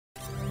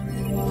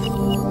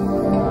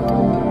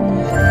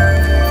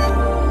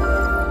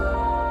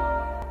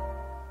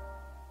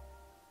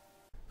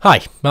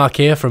Hi, Mark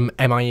here from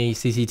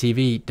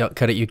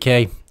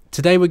CCTV.co.uk.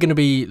 Today we're going to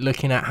be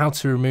looking at how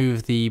to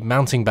remove the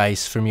mounting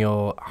base from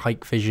your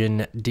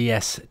Hikvision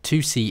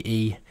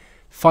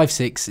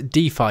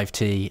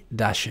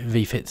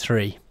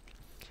DS-2CE56D5T-VFIT3.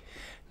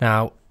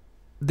 Now,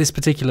 this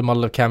particular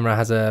model of camera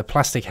has a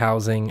plastic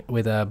housing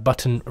with a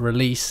button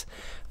release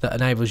that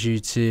enables you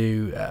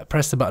to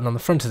press the button on the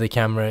front of the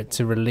camera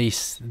to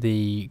release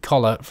the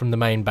collar from the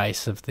main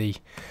base of the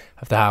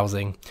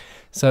housing.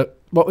 So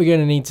what we're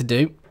going to need to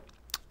do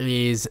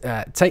is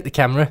take the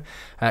camera,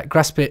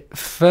 grasp it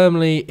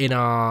firmly in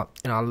our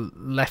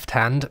left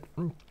hand,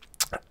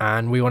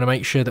 and we want to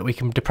make sure that we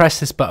can depress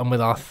this button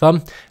with our thumb,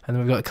 and then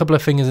we've got a couple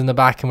of fingers in the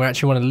back, and we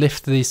actually want to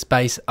lift this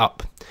base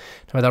up.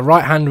 Now with our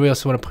right hand we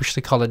also want to push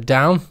the collar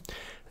down,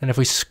 and if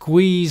we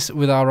squeeze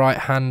with our right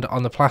hand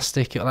on the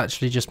plastic, it'll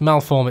actually just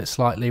malform it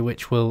slightly,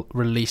 which will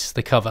release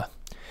the cover.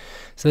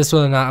 So this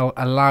will now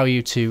allow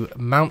you to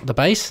mount the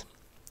base.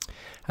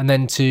 And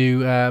then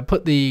to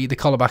put the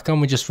collar back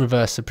on, we just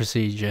reverse the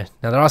procedure.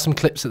 Now there are some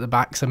clips at the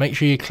back, so make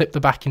sure you clip the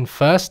back in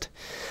first,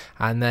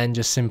 and then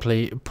just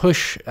simply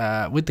push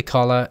with the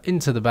collar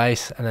into the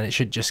base, and then it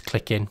should just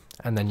click in,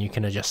 and then you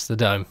can adjust the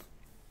dome.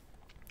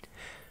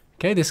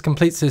 Okay, this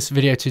completes this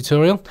video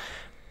tutorial.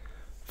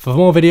 For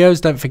more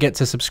videos, don't forget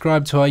to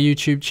subscribe to our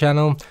YouTube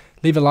channel,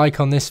 leave a like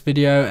on this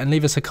video, and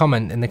leave us a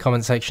comment in the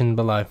comment section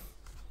below.